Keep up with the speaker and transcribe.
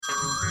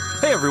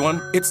Hey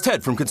everyone, it's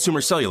Ted from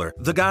Consumer Cellular,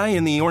 the guy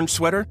in the orange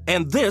sweater,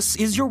 and this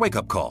is your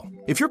wake-up call.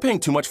 If you're paying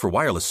too much for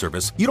wireless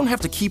service, you don't have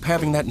to keep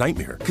having that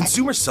nightmare.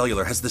 Consumer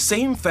Cellular has the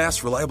same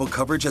fast, reliable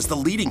coverage as the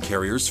leading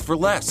carriers for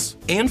less.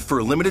 And for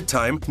a limited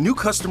time, new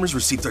customers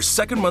receive their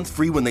second month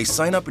free when they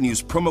sign up and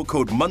use promo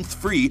code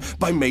MONTHFREE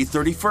by May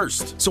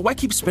 31st. So why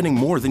keep spending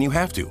more than you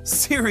have to?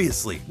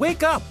 Seriously,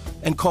 wake up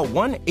and call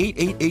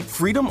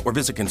 1-888-FREEDOM or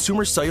visit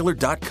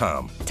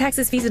consumercellular.com.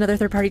 Taxes, fees, and other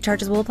third-party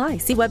charges will apply.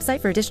 See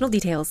website for additional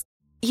details.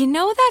 You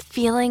know that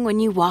feeling when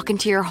you walk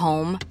into your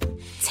home,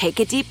 take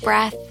a deep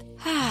breath,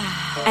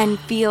 and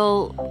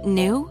feel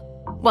new?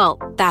 Well,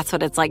 that's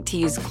what it's like to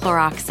use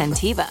Clorox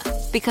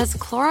Scentiva. Because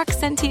Clorox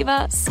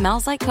Scentiva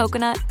smells like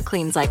coconut,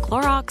 cleans like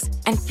Clorox,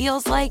 and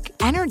feels like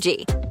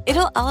energy.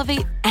 It'll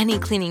elevate any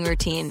cleaning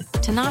routine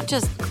to not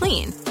just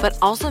clean, but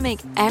also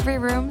make every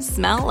room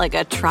smell like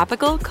a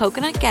tropical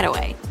coconut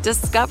getaway.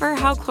 Discover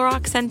how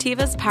Clorox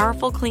Scentiva's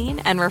powerful clean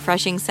and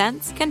refreshing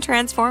scents can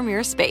transform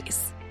your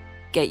space.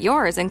 Get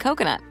yours in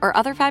coconut or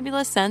other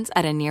fabulous scents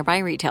at a nearby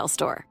retail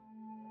store.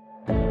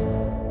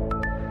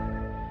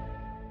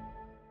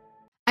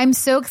 I'm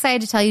so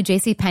excited to tell you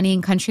JCPenney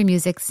and country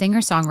music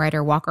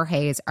singer-songwriter Walker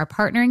Hayes are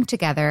partnering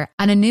together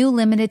on a new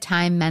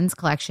limited-time men's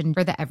collection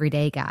for the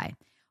everyday guy.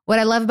 What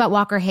I love about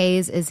Walker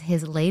Hayes is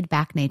his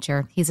laid-back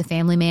nature. He's a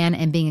family man,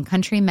 and being a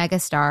country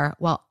megastar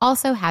while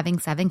also having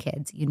 7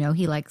 kids, you know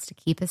he likes to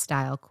keep his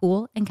style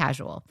cool and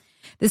casual.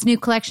 This new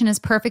collection is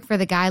perfect for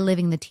the guy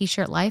living the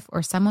t-shirt life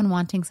or someone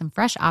wanting some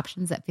fresh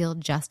options that feel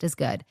just as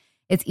good.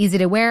 It's easy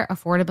to wear,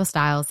 affordable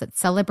styles that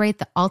celebrate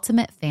the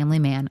ultimate family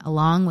man,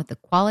 along with the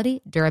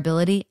quality,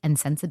 durability, and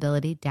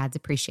sensibility dads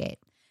appreciate.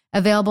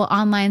 Available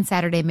online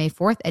Saturday, May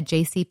 4th at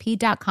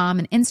jcp.com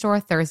and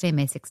in-store Thursday,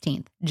 May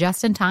 16th.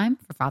 Just in time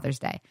for Father's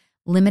Day.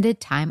 Limited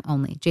time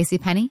only.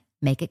 JCPenney,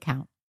 make it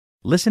count.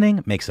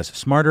 Listening makes us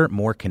smarter,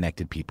 more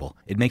connected people.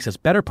 It makes us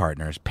better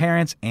partners,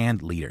 parents,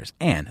 and leaders.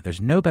 And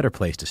there's no better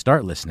place to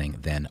start listening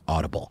than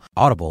Audible.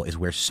 Audible is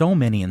where so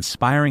many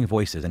inspiring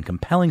voices and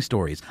compelling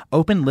stories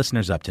open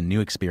listeners up to new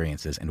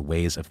experiences and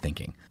ways of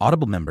thinking.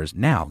 Audible members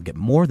now get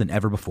more than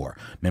ever before.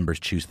 Members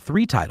choose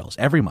 3 titles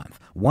every month,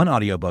 1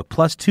 audiobook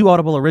plus 2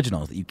 Audible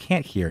originals that you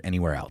can't hear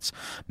anywhere else.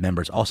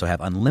 Members also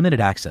have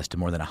unlimited access to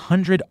more than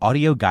 100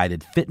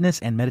 audio-guided fitness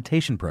and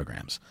meditation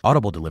programs.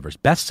 Audible delivers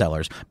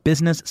bestsellers,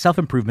 business,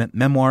 self-improvement,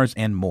 memoirs,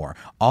 and more,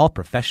 all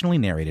professionally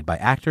narrated by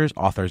actors,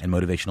 authors, and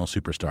motivational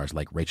superstars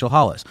like Rachel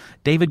Hollis,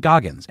 David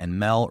Goggins, and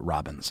Mel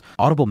Robbins.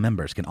 Audible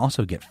members can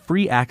also get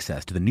free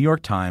access to the New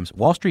York Times,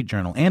 Wall Street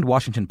Journal, and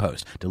Washington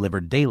Post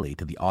delivered daily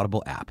to the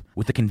Audible app.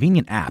 With the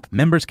convenient app,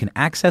 members can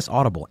access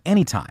Audible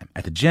anytime,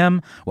 at the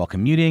gym, while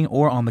commuting,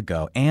 or on the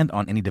go, and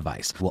on any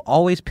device. We'll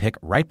always pick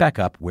right back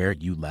up where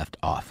you left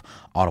off.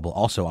 Audible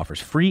also offers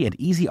free and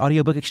easy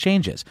audiobook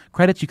exchanges,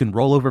 credits you can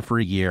roll over for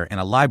a year, and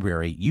a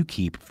library you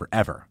keep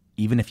forever,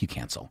 even if you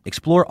cancel.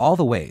 Explore all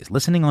the ways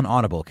listening on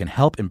Audible can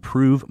help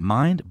improve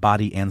mind,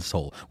 body, and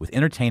soul with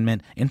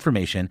entertainment,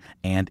 information,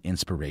 and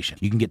inspiration.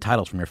 You can get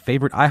titles from your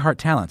favorite iHeart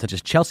talent such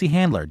as Chelsea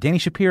Handler, Danny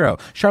Shapiro,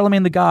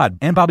 Charlemagne the God,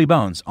 and Bobby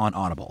Bones on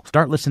Audible.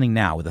 Start listening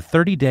now with a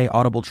 30-day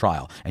Audible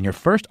trial, and your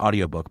first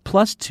audiobook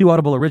plus 2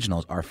 Audible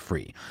originals are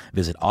free.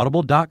 Visit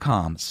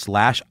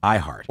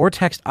audible.com/iHeart or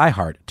text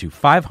iHeart to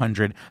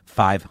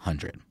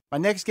 500-500. My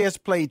next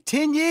guest played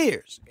 10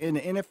 years in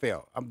the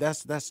NFL.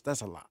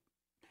 That's a lot.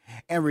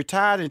 And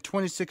retired in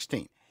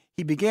 2016.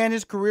 He began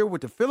his career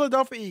with the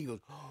Philadelphia Eagles,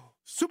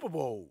 Super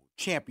Bowl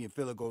champion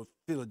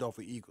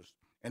Philadelphia Eagles,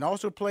 and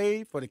also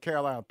played for the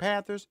Carolina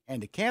Panthers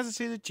and the Kansas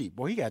City Chiefs.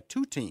 Boy, he got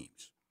 2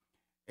 teams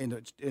in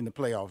the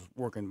playoffs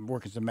working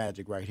some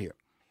magic right here.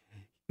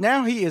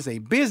 Now he is a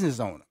business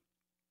owner,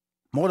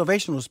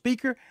 motivational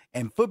speaker,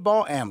 and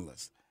football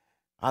analyst.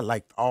 I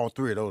like all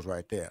 3 of those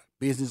right there.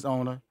 Business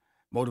owner,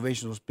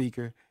 motivational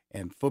speaker,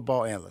 and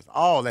football analyst.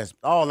 I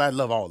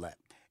love all that.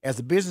 As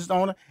a business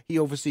owner, he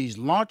oversees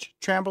Launch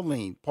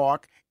Trampoline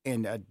Park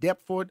in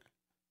Deptford,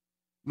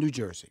 New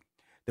Jersey.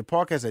 The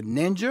park has a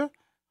ninja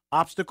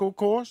obstacle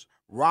course,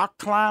 rock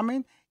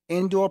climbing,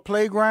 indoor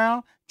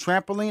playground,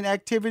 trampoline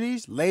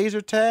activities, laser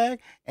tag,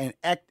 and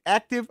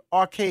active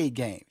arcade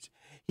games.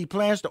 He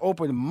plans to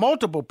open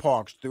multiple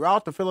parks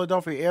throughout the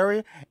Philadelphia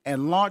area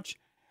and Launch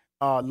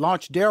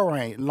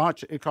Delray,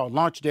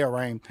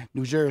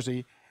 New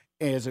Jersey,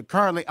 is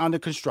currently under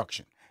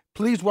construction.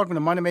 Please welcome to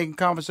Money Making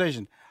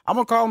Conversation. I'm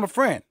going to call him a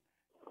friend.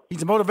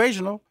 He's a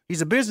motivational.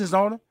 He's a business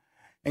owner.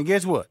 And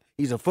guess what?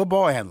 He's a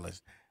football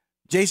analyst.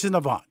 Jason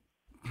Avant.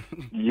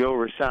 Yo,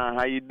 Rashawn,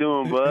 how you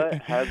doing,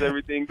 bud? How's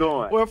everything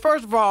going? Well,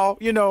 first of all,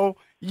 you've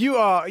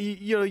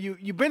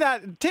been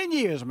out 10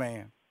 years,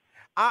 man.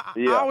 I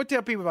always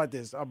tell people about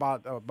this,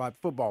 about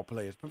football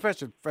players,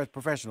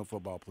 professional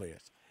football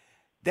players.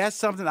 That's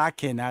something I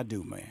cannot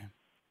do, man.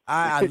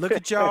 I look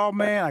at y'all,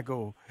 man. I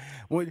go,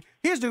 well,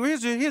 here's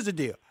the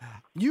deal.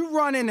 You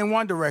running in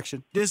one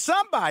direction. Then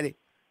somebody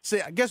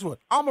say, guess what?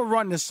 I'm gonna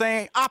run the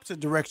same opposite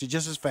direction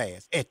just as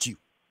fast at you.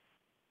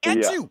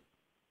 You.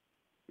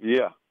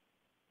 Yeah.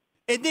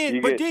 And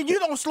then, then you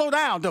don't slow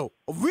down though.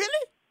 Really?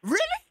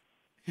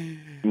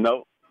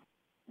 No.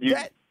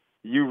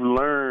 you've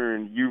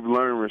learned,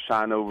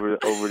 Rashawn,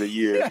 over the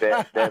years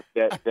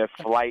that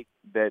flight,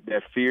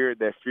 that fear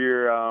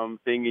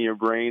thing in your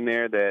brain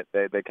there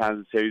that kind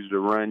of tells you to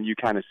run. You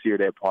kind of sear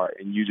that part,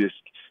 and you just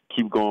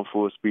keep going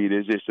full speed.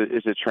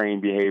 It's a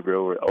trained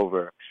behavior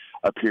over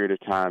a period of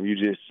time. You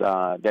just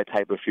that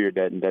type of fear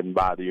doesn't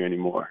bother you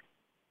anymore.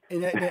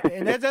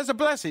 And that's a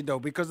blessing, though,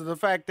 because of the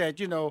fact that,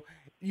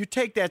 you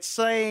take that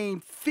same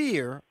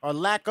fear or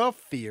lack of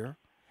fear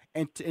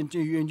and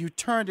you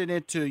turned it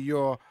into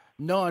your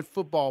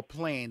non-football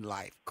playing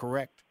life,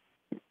 correct?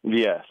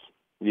 Yes.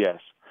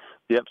 Yep.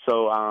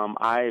 So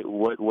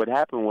what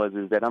happened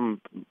is that I'm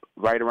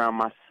right around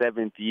my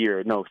sixth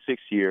year.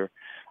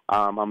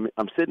 I'm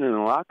sitting in the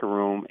locker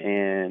room,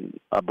 and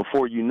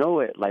before you know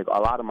it, like, a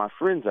lot of my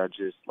friends are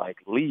just like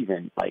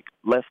leaving, like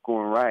left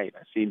going right.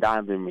 I see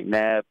Donovan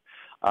McNabb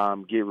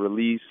get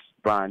released,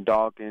 Brian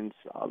Dawkins,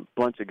 a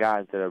bunch of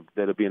guys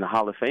that'll be in the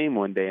Hall of Fame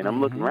one day, and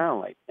I'm looking around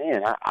like,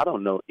 man, I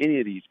don't know any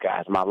of these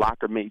guys. My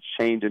locker mate's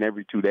changing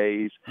every 2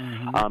 days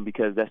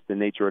because that's the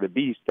nature of the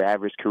beast. The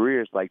average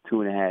career is like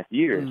 2.5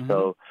 years,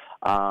 so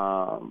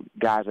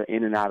guys are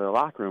in and out of the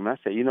locker room. And I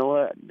say, you know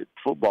what?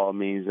 Football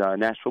means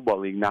National Football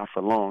League, not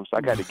for long. So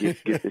I got to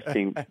get this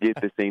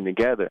thing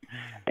together.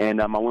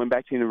 And I went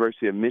back to the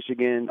University of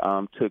Michigan,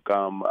 took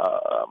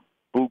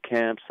boot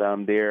camps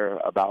there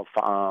about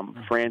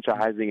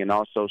franchising and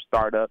also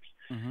startups,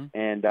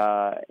 and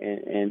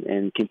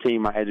continue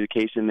my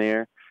education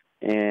there.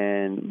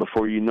 And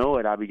before you know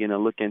it, I began to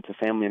look into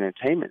family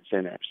entertainment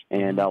centers.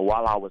 And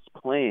while I was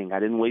playing,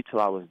 I didn't wait till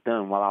I was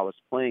done. While I was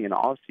playing in the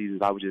off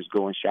seasons, I would just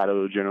go and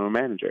shadow the general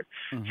manager,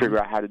 figure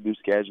out how to do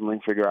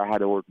scheduling, figure out how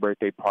to work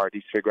birthday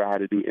parties, figure out how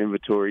to do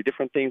inventory,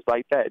 different things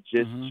like that,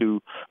 just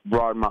to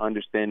broaden my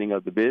understanding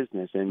of the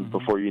business. And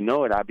before you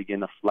know it, I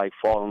began to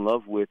fall in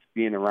love with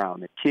being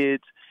around the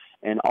kids,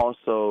 and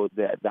also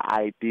the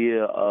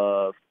idea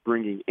of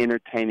bringing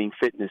entertaining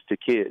fitness to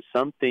kids,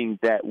 something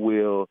that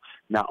will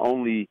not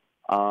only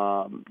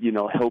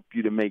help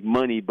you to make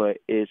money, but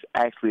is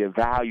actually a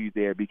value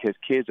there, because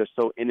kids are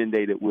so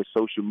inundated with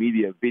social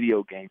media,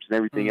 video games, and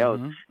everything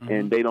else,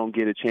 and they don't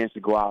get a chance to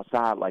go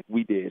outside like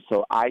we did.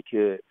 So I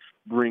could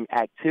bring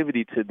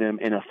activity to them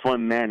in a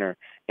fun manner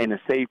in a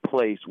safe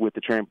place with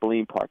the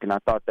trampoline park, and I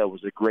thought that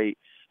was a great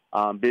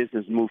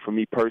business move for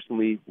me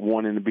personally,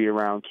 wanting to be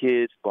around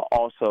kids, but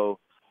also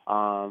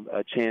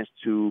a chance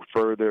to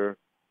further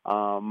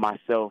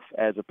myself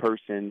as a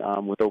person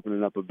with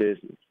opening up a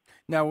business.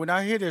 Now, when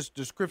I hear this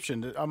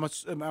description, am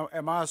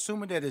I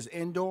assuming that it's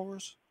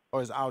indoors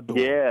or is outdoors?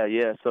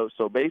 Yeah.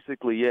 So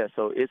basically, yeah.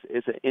 So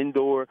it's an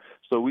indoor.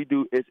 So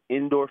it's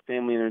indoor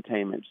family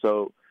entertainment.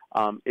 So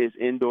it's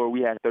indoor.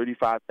 We have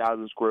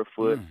 35,000 square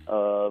foot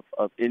of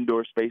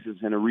indoor spaces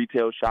in a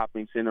retail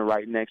shopping center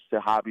right next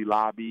to Hobby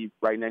Lobby,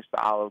 right next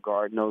to Olive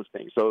Garden, those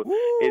things. So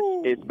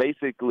it's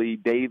basically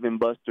Dave and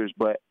Buster's,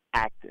 but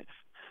active.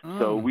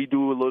 So we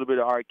do a little bit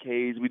of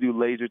arcades. We do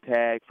laser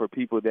tag for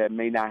people that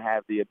may not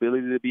have the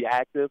ability to be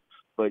active,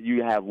 but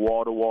you have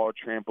wall-to-wall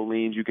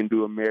trampolines. You can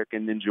do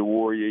American Ninja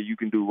Warrior. You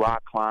can do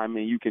rock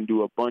climbing. You can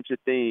do a bunch of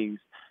things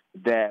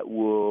that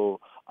will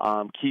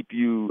keep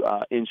you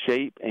in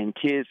shape, and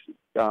kids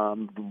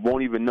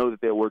won't even know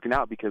that they're working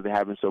out because they're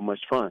having so much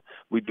fun.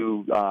 We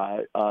do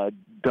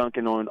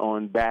dunking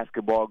on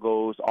basketball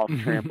goals off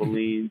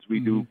trampolines. We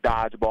do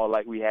dodgeball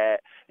like we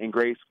had in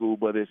grade school,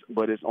 but it's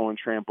on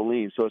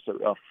trampolines. So it's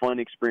a fun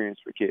experience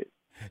for kids.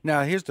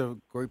 Now, here's the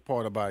great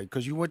part about it,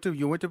 because you went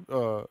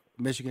to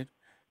Michigan.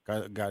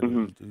 Got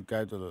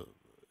the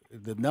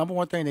number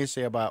one thing they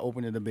say about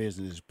opening a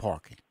business is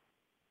parking.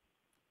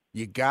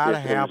 You gotta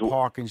have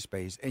parking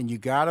space, and you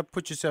gotta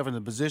put yourself in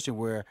a position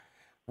where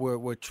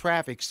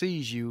traffic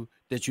sees you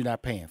that you're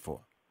not paying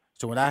for.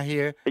 So when I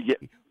hear,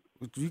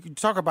 you can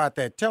talk about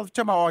that. Tell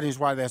my audience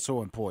why that's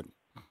so important.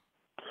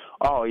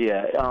 Oh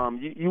yeah,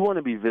 you want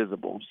to be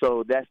visible.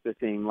 So that's the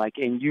thing. Like,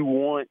 and you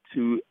want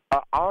to.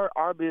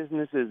 Our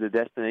business is a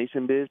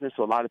destination business,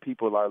 so a lot of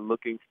people are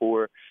looking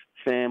for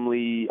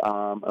family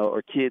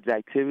or kids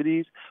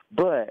activities,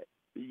 but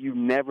you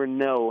never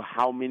know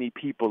how many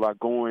people are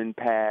going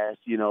past,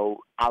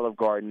 Olive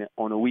Garden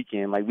on a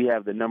weekend. Like, we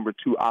have the number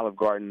 2 Olive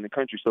Garden in the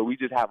country, so we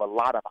just have a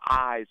lot of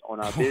eyes on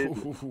our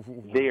business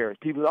there.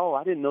 People,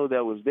 I didn't know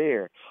that was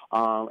there,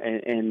 or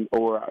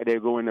they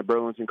go into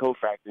Burlington Coat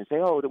Factory and say,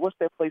 what's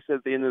that place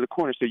at the end of the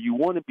corner? So you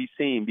want to be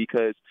seen,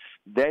 because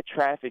that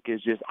traffic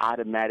is just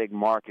automatic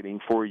marketing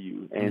for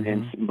you.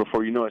 And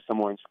before you know it,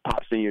 someone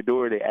pops in your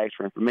door, they ask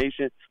for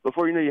information.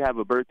 Before you know, you have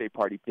a birthday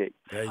party picked.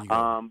 There you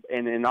go.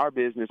 And in our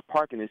business,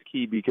 parking is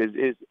key, because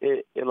it's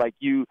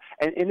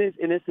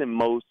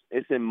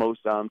in most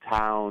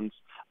towns,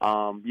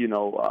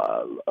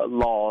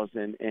 laws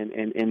and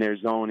in their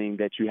zoning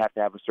that you have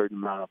to have a certain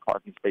amount of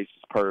parking spaces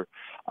per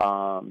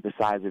the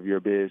size of your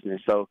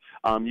business. So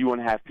you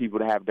want to have people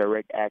to have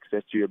direct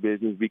access to your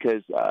business,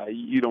 because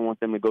you don't want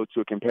them to go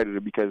to a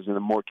competitor because it's in a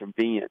more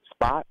convenient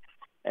spot.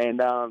 And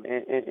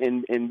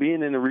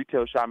being in a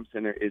retail shopping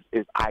center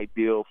is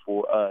ideal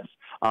for us.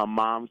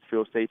 Moms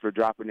feel safer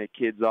dropping their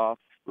kids off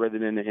rather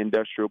than the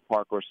industrial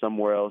park or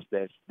somewhere else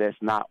that's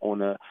not on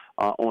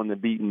the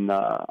beaten.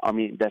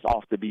 That's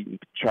off the beaten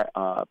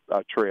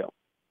trail.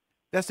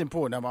 That's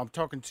important. I'm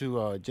talking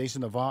to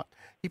Jason Avant.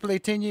 He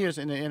played 10 years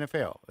in the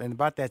NFL, and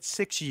about that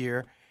 6th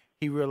year,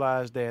 he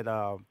realized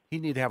that he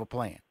needed to have a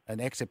plan, an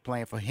exit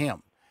plan for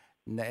him.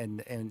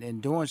 And in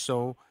doing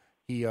so,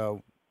 he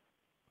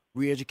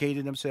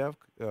re-educated himself,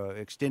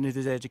 extended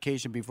his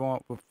education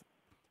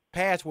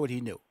past what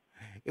he knew.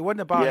 It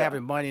wasn't about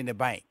having money in the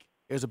bank.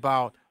 It was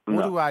about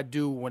what do I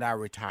do when I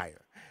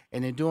retire?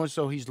 And in doing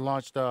so, he's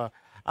launched, I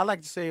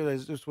like to say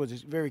this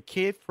was very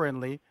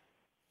kid-friendly,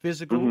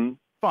 physical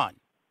fun.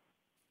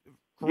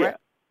 Correct?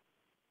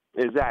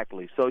 Yeah,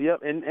 exactly. So,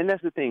 and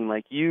that's the thing.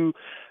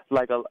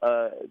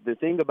 The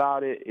thing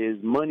about it is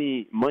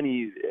money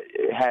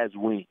has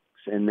wings,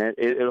 and that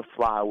it'll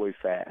fly away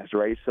fast,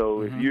 right?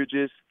 So if you're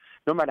just,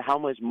 no matter how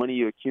much money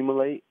you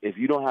accumulate, if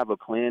you don't have a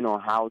plan on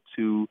how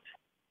to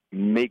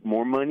make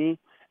more money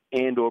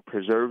and or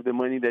preserve the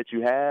money that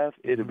you have,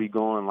 it'll be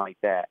going like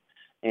that.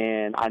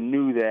 And I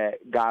knew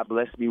that God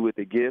blessed me with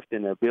a gift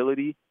and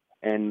ability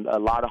and a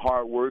lot of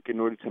hard work in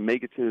order to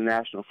make it to the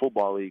National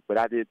Football League, but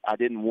I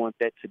didn't want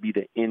that to be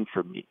the end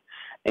for me.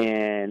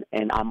 And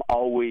I'm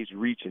always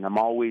reaching. I'm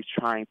always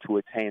trying to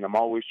attain. I'm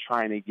always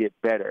trying to get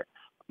better.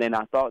 And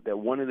I thought that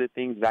one of the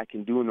things that I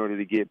can do in order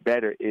to get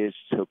better is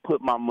to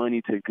put my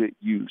money to good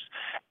use.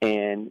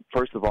 And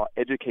first of all,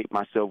 educate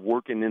myself,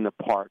 working in the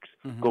parks,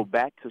 go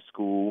back to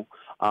school.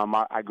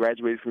 I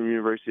graduated from the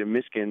University of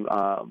Michigan,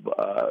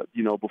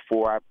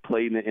 before I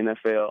played in the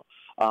NFL.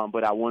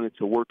 But I wanted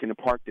to work in the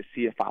park to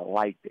see if I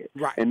liked it.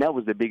 Right. And that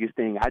was the biggest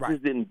thing. I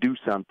just didn't do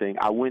something.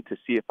 I went to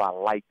see if I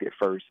liked it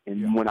first.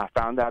 And when I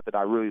found out that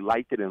I really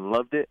liked it and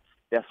loved it,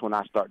 that's when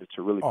I started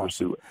to really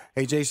pursue it.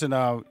 Hey, Jason,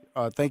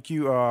 thank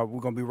you.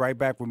 We're going to be right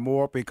back with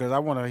more because I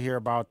want to hear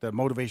about the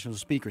motivational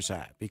speaker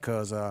side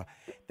because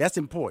that's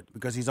important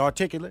because he's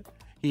articulate.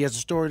 He has a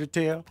story to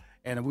tell,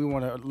 and we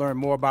want to learn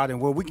more about him.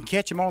 Well, we can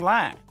catch him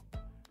online.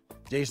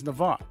 Jason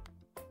Avant.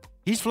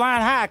 He's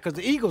flying high because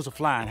the Eagles are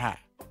flying high.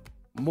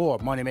 More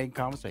Money Making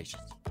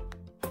Conversations.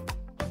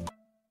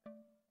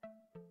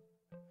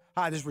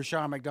 Hi, this is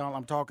Rushion McDonald.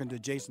 I'm talking to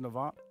Jason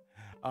Avant,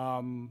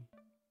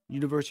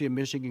 University of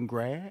Michigan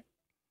grad,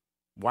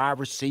 wide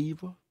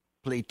receiver,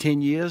 played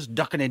 10 years,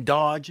 ducking and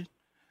dodging.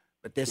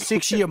 But that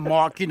 6-year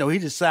mark, he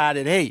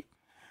decided, hey,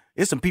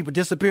 there's some people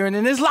disappearing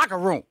in this locker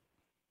room,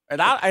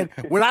 and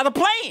without a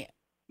plan.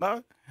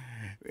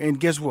 And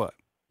guess what?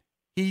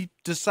 He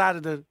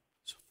decided to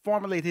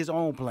formulate his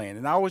own plan.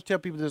 And I always tell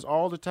people this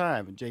all the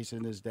time,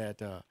 Jason, is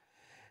that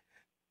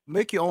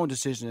make your own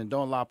decision and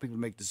don't allow people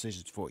to make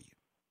decisions for you.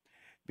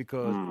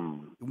 Because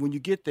when you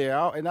get there,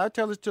 and I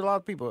tell this to a lot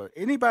of people,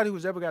 anybody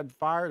who's ever gotten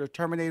fired or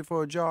terminated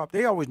for a job,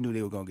 they always knew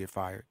they were going to get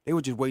fired. They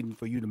were just waiting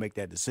for you to make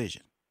that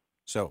decision.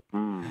 So,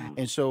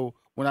 and so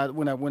when I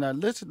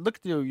look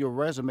at your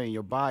resume and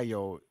your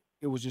bio,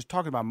 it was just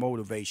talking about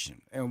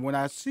motivation. And when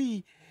I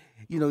see,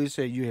 you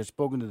said you had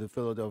spoken to the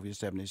Philadelphia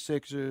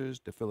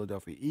 76ers, the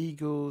Philadelphia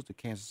Eagles, the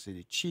Kansas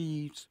City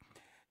Chiefs.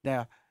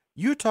 Now,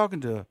 you're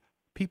talking to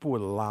people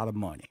with a lot of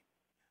money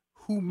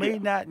who may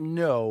not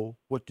know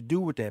what to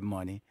do with that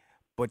money,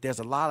 but there's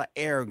a lot of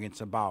arrogance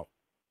about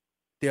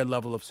their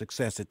level of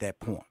success at that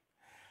point.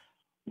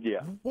 Yeah.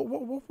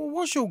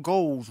 What's your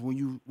goals when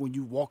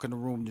you walk in the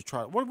room to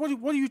try? What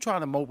are you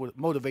trying to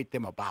motivate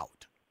them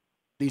about?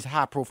 These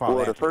high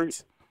profile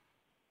athletes.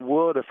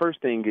 The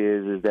first thing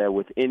is that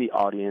with any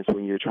audience,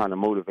 when you're trying to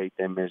motivate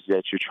them, is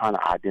that you're trying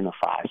to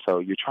identify. So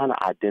you're trying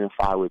to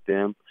identify with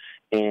them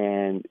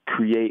and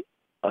create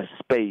a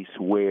space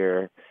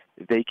where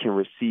they can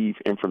receive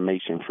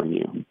information from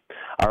you.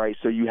 All right,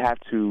 so you have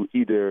to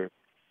either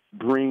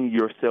bring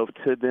yourself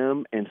to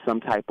them in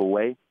some type of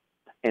way.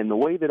 And the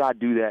way that I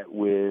do that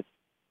with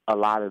a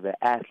lot of the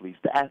athletes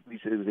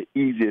is the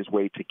easiest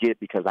way to get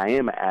because I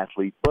am an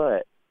athlete,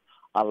 but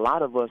a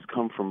lot of us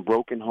come from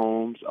broken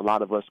homes. A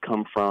lot of us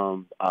come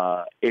from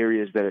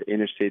areas that are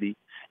inner city.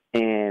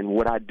 And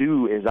what I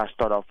do is I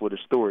start off with a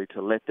story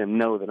to let them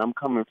know that I'm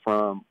coming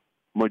from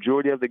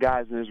majority of the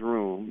guys in this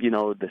room,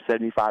 the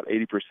 75,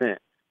 80%.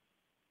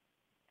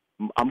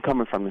 I'm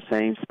coming from the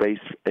same space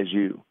as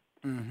you.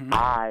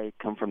 I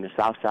come from the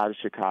south side of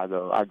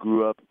Chicago. I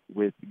grew up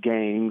with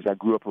gangs. I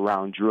grew up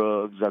around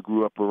drugs. I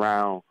grew up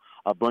around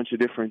a bunch of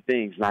different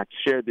things. And I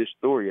shared this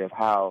story of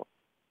how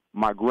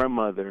my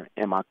grandmother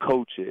and my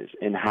coaches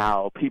and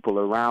how people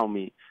around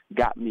me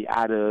got me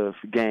out of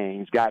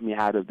gangs, got me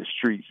out of the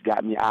streets,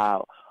 got me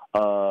out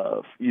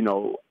of,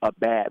 a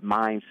bad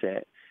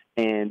mindset.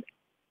 And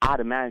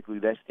automatically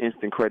that's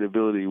instant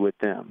credibility with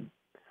them.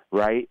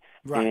 Right.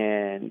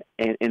 And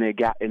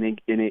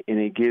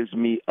it gives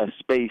me a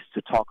space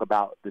to talk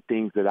about the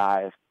things that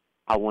I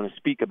want to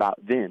speak about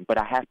then, but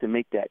I have to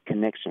make that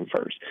connection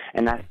first.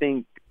 And I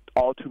think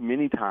all too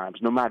many times,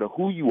 no matter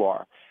who you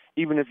are,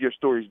 even if your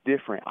story is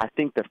different, I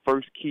think the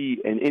first key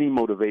in any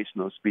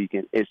motivational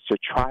speaking is to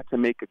try to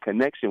make a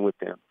connection with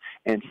them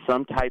in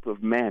some type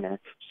of manner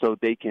so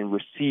they can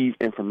receive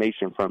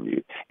information from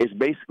you. It's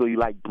basically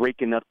like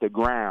breaking up the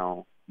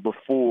ground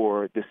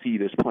before the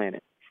seed is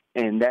planted.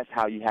 And that's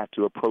how you have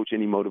to approach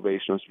any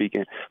motivational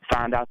speaking.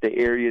 Find out the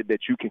area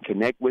that you can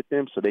connect with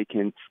them so they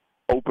can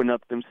open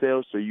up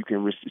themselves so you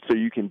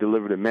can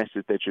deliver the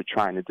message that you're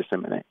trying to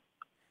disseminate.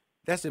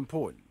 That's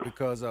important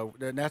because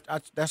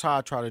that's how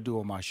I try to do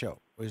on my show,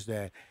 is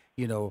that,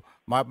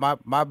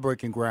 my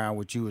breaking ground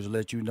with you is to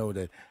let you know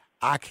that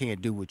I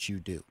can't do what you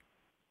do,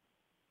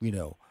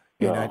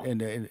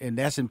 and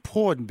that's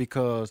important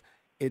because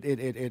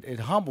it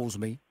humbles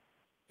me,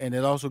 and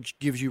it also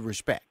gives you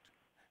respect.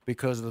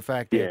 Because of the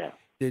fact that,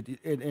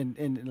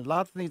 and a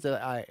lot of things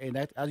that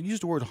I use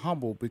the word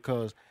humble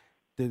because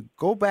to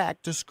go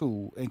back to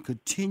school and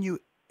continue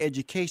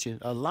education,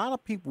 a lot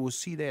of people will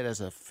see that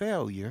as a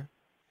failure.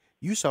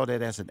 You saw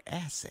that as an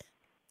asset.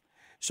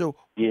 So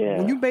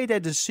when you made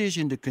that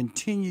decision to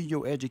continue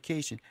your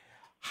education,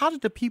 how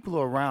did the people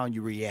around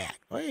you react?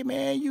 Hey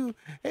man,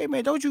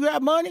 don't you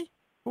got money?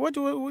 What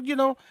a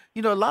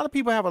lot of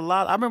people have a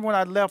lot. I remember when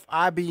I left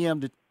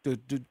IBM to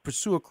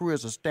pursue a career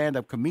as a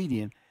stand-up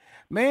comedian.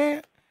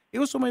 Man, it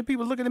was so many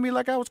people looking at me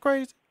like I was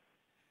crazy.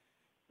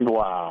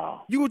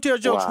 Wow. You gonna tell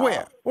jokes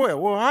where?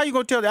 Well, how you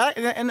gonna tell that?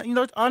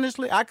 And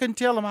honestly, I couldn't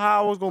tell them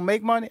how I was gonna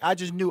make money. I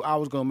just knew I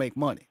was gonna make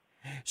money.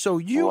 So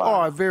you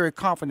are a very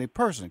confident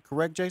person,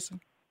 correct,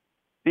 Jason?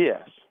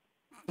 Yes.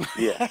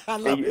 Yeah. I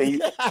love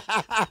it.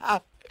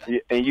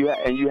 And you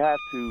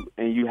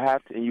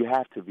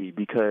have to be,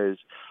 because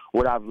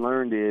what I've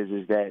learned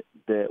is that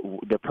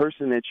the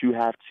person that you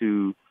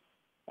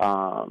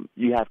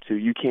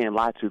can't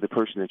lie to the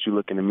person that you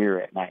look in the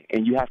mirror at night,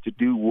 and you have to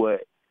do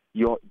what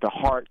the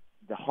heart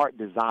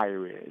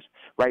desire is,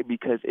 right?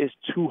 Because it's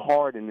too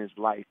hard in this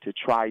life to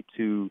try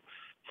to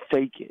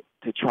fake it,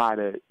 to try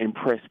to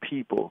impress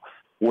people.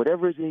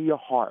 Whatever's in your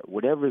heart,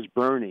 whatever's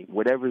burning,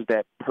 whatever's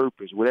that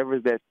purpose, whatever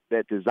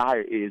that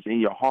desire is in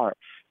your heart,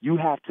 you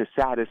have to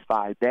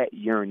satisfy that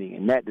yearning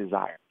and that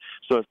desire.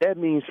 So if that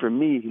means for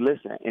me,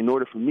 listen, in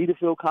order for me to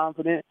feel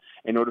confident,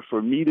 in order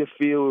for me to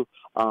feel,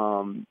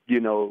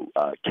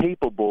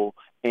 capable,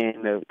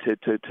 and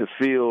to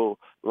feel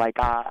like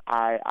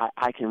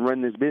I can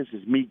run this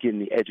business, me getting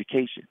the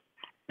education.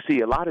 See,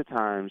 a lot of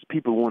times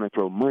people want to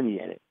throw money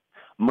at it.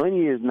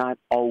 Money is not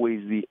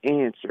always the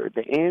answer.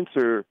 The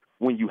answer,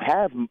 when you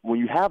have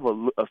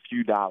a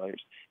few dollars,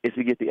 is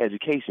to get the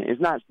education.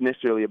 It's not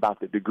necessarily about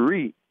the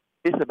degree.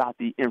 It's about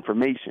the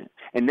information.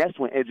 And that's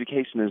when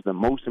education is the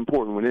most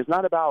important. When it's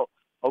not about,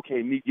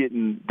 me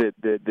getting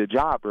the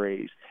job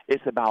raised,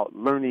 it's about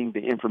learning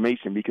the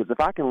information. Because if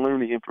I can learn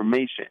the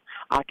information,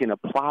 I can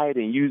apply it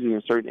and use it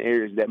in certain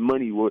areas that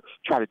money will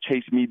try to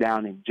chase me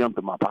down and jump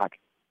in my pocket.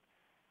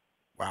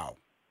 Wow.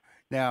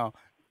 Now,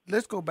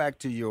 let's go back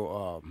to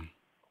your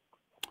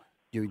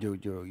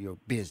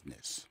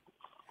business.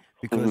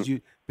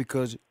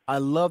 Because I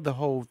love the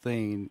whole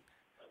thing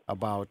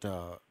about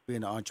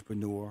being an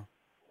entrepreneur.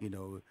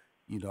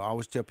 I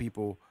always tell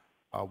people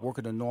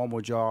working a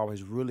normal job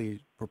has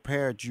really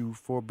prepared you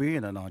for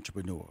being an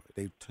entrepreneur.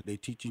 They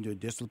teaching you the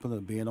discipline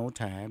of being on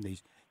time. They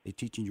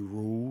teaching you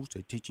rules.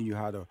 They're teaching you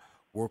how to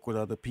work with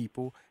other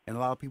people, and a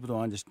lot of people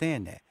don't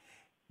understand that.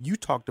 You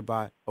talked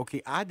about,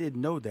 I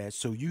didn't know that,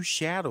 so you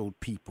shadowed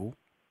people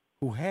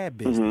who had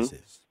businesses.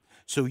 Mm-hmm.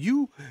 So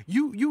you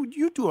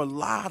do a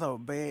lot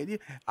of bad.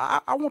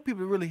 I want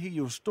people to really hear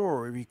your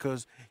story,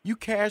 because you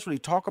casually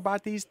talk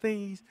about these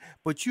things,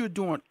 but you're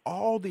doing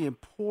all the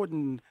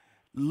important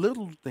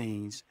little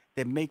things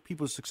that make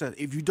people successful.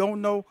 If you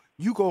don't know,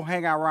 you go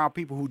hang out around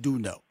people who do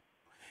know.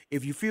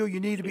 If you feel you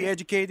need to be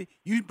educated,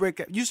 you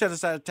set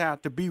aside time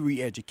to be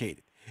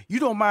re-educated. You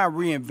don't mind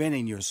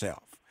reinventing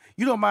yourself.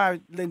 You don't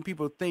mind letting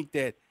people think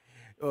that,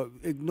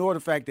 ignore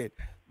the fact that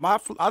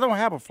I don't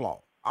have a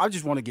flaw. I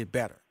just want to get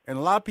better. And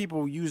a lot of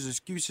people use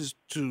excuses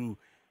to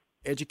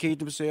educate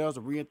themselves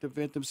or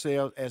reinvent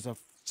themselves as a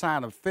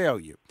sign of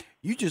failure.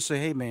 You just say,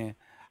 hey, man,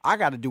 I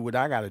got to do what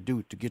I got to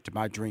do to get to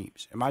my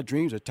dreams. And my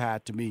dreams are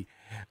tied to me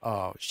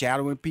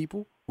shadowing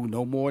people who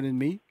know more than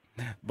me,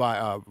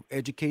 by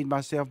educating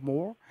myself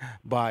more,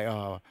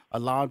 by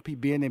allowing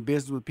people, being in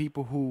business with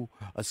people who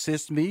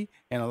assist me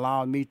and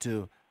allowing me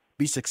to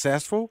be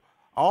successful.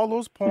 All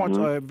those points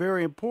are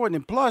very important.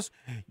 And plus,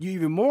 you're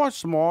even more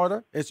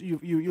smarter.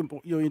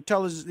 Your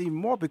intelligence is even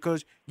more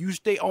because you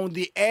stay on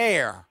the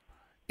air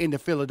in the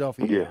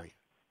Philadelphia area.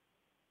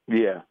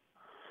 Yeah.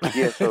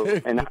 So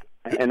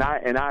and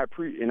I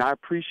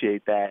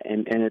appreciate that.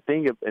 And the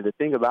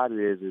thing about it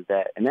is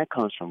that, and that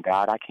comes from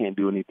God. I can't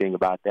do anything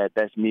about that.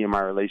 That's me and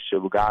my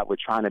relationship with God. We're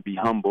trying to be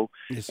humble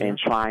and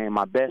trying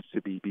my best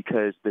to be.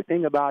 Because the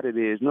thing about it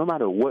is, no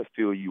matter what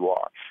field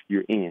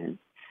you're in.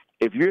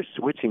 If you're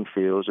switching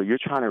fields or you're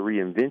trying to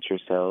reinvent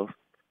yourself,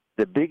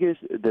 the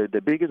biggest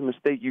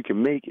mistake you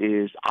can make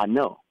is, I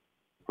know,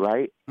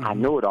 right? Mm-hmm. I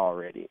know it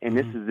already. And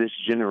this is this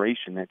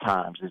generation at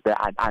times, is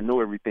that I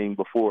know everything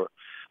before.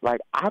 Like,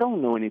 I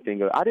didn't know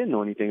anything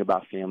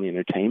about family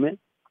entertainment.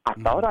 I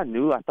thought I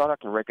knew. I thought I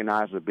can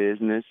recognize a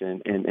business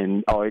and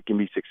it can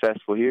be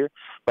successful here.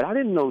 But I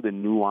didn't know the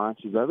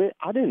nuances of it.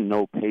 I didn't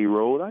know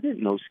payroll. I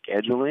didn't know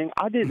scheduling.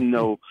 I didn't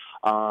know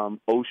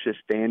OSHA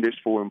standards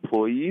for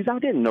employees. I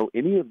didn't know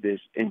any of this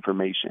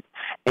information.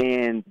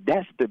 And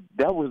that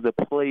was the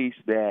place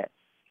that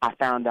I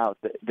found out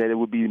that it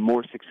would be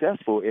more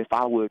successful if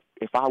I would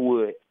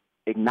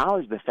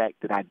acknowledge the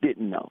fact that I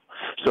didn't know.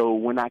 So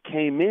when I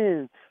came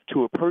in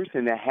to a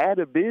person that had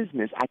a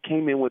business, I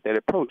came in with that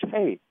approach.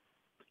 Hey,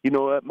 you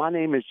know what? My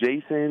name is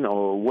Jason,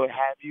 or what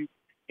have you,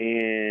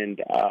 and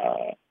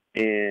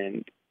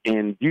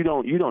you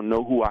don't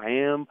know who I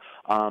am.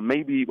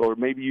 Maybe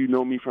you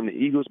know me from the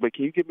Eagles, but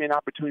can you give me an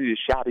opportunity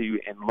to shout at you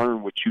and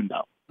learn what you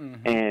know?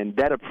 Mm-hmm. And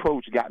that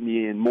approach got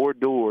me in more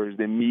doors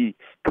than me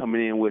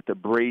coming in with a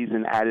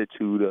brazen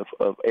attitude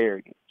of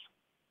arrogance.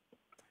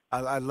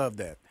 I love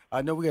that.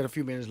 I know we got a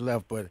few minutes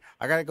left, but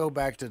I got to go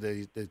back to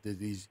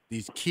these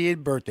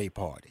kid birthday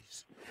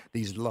parties,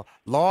 these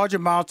large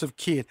amounts of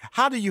kids.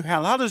 How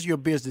does your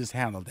business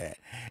handle that?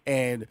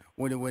 And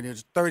when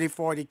it's 30,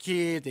 40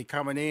 kids, they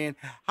coming in,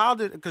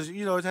 because,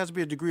 it has to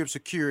be a degree of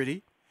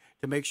security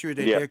to make sure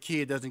that their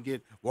kid doesn't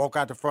walk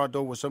out the front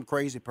door with some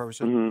crazy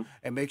person,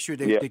 and make sure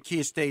that the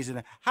kid stays in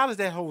there. How does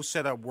that whole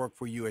setup work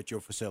for you at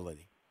your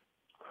facility?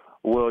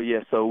 Well, yeah.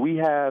 So we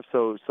have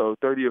so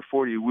 30 or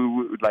 40.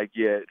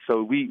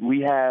 So we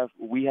have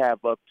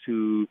up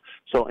to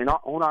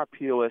on our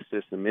POS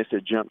system. It's a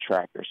jump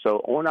tracker. So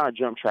on our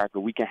jump tracker,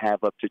 we can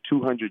have up to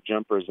 200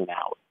 jumpers an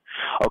hour.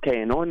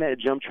 Okay, and on that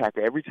jump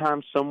tracker, every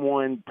time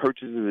someone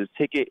purchases a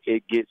ticket,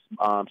 it gets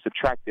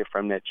subtracted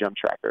from that jump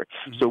tracker.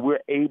 Mm-hmm. So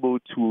we're able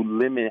to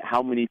limit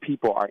how many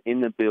people are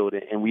in the building,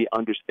 and we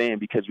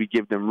understand because we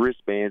give them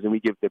wristbands and we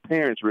give their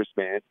parents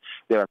wristbands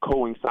that are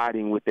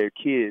coinciding with their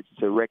kids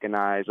to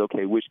recognize,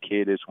 okay, which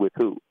kid is with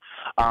who.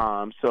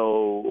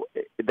 So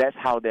that's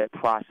how that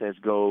process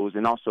goes.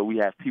 And also we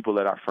have people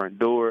at our front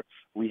door.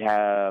 We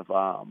have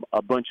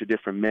a bunch of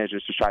different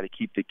measures to try to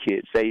keep the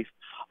kids safe.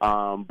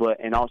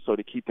 And also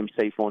to keep them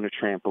safe on the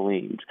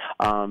trampolines,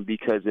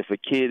 because if a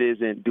kid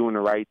isn't doing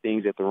the right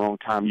things at the wrong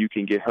time, you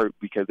can get hurt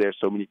because there's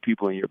so many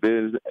people in your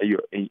business,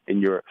 in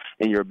your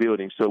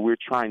building. So we're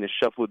trying to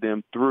shuffle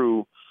them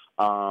through,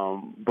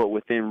 but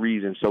within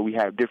reason. So we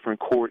have different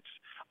courts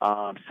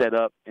set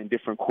up and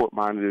different court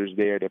monitors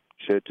there to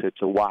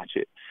watch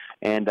it.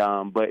 And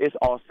but it's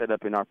all set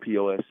up in our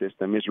POS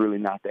system. It's really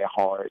not that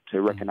hard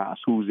to recognize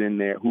who's in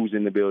there, who's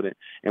in the building.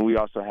 And we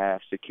also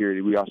have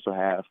security. We also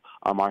have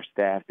our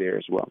staff there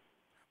as well.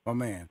 Oh,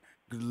 man.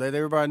 Let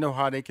everybody know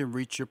how they can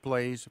reach your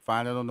place,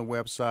 find it on the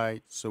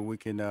website so we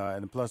can,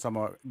 and plus I'm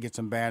going to get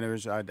some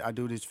banners. I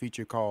do this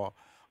feature call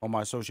on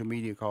my social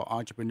media called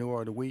Entrepreneur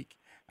of the Week.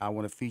 I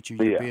want to feature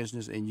your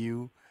business and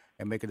you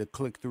and make it a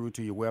click through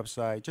to your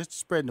website, just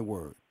spreading the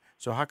word.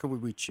 So how can we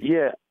reach you?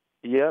 Yeah.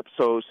 Yep.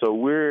 So it's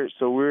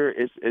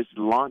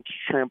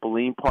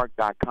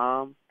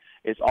launchtrampolinepark.com.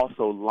 It's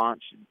also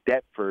Launch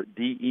Deptford,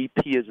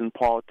 DEP as in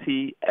Paul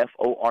T,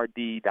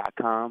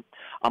 FORD.com.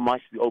 I'm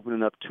actually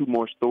opening up 2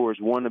 more stores.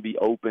 One will be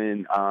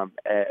open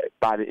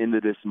by the end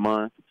of this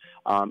month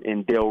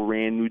in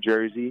Delran, New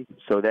Jersey.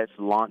 So that's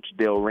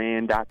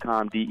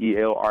launchdelran.com,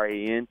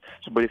 DELRAN.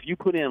 But if you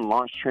put in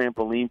Launch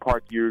Trampoline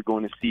Park, you're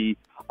going to see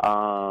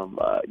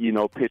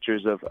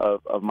pictures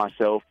of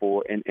myself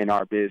in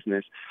our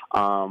business.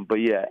 But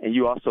yeah, and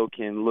you also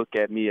can look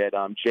at me at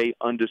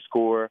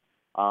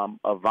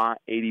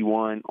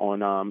J_Avant81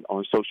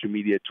 on social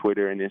media,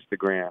 Twitter and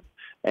Instagram.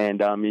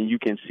 And you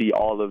can see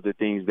all of the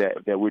things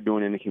that we're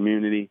doing in the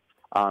community.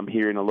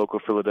 Here in the local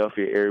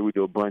Philadelphia area, we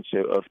do a bunch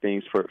of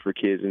things for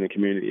kids in the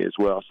community as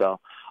well. So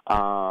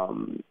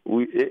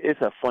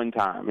it's a fun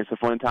time. It's a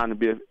fun time to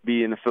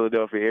be in the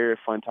Philadelphia area,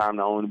 fun time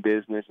to own a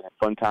business, and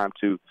fun time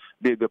to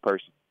be a good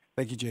person.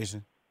 Thank you,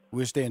 Jason.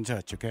 We'll stay in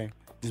touch, okay?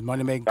 This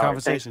Money Making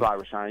Conversation.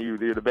 Thanks a lot, Rashawn.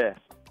 You're the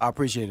best. I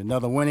appreciate it.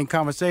 Another winning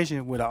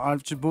conversation with our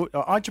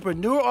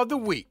Entrepreneur of the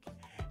Week,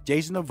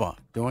 Jason Avant,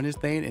 doing his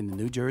thing in the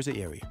New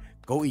Jersey area.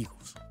 Go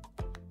Eagles.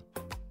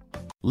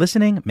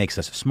 Listening makes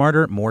us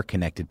smarter, more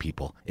connected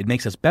people. It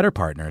makes us better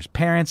partners,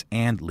 parents,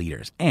 and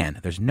leaders. And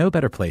there's no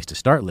better place to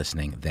start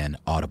listening than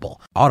Audible.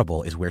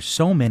 Audible is where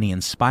so many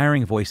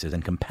inspiring voices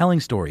and compelling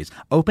stories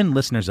open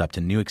listeners up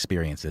to new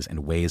experiences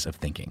and ways of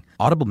thinking.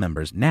 Audible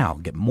members now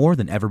get more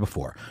than ever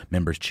before.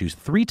 Members choose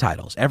 3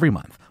 titles every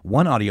month,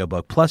 1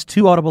 audiobook plus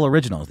 2 Audible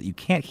originals that you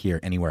can't hear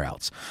anywhere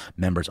else.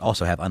 Members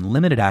also have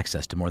unlimited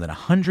access to more than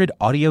 100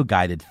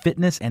 audio-guided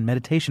fitness and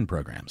meditation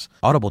programs.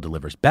 Audible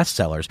delivers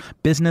bestsellers,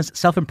 business,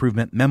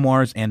 self-improvement,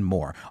 memoirs, and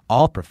more,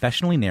 all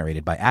professionally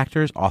narrated by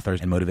actors, authors,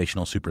 and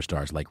motivational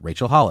superstars like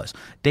Rachel Hollis,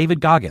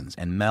 David Goggins,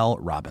 and Mel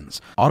Robbins.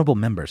 Audible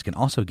members can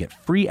also get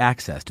free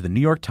access to the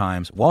New York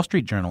Times, Wall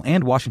Street Journal,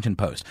 and Washington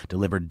Post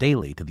delivered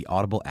daily to the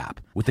Audible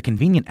app. With the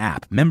convenient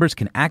app, members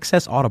can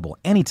access Audible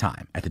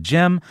anytime, at the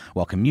gym,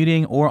 while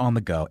commuting, or on the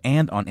go,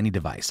 and on any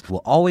device.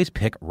 We'll always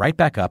pick right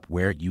back up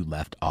where you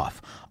left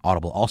off.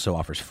 Audible also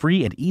offers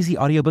free and easy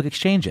audiobook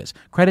exchanges,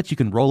 credits you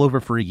can roll over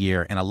for a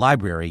year, and a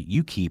library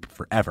you keep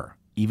forever.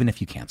 even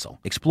if you cancel.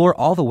 Explore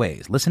all the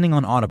ways listening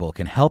on Audible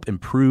can help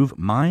improve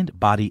mind,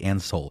 body,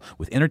 and soul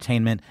with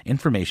entertainment,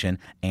 information,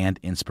 and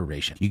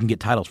inspiration. You can get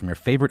titles from your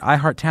favorite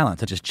iHeart talent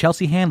such as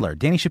Chelsea Handler,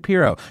 Danny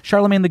Shapiro,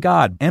 Charlemagne the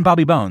God, and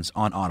Bobby Bones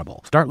on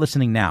Audible. Start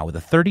listening now with a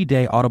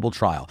 30-day Audible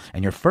trial,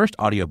 and your first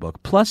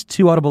audiobook plus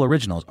 2 Audible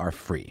originals are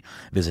free.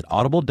 Visit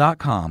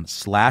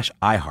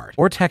audible.com/iHeart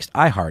or text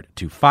iHeart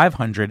to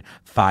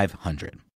 500-500.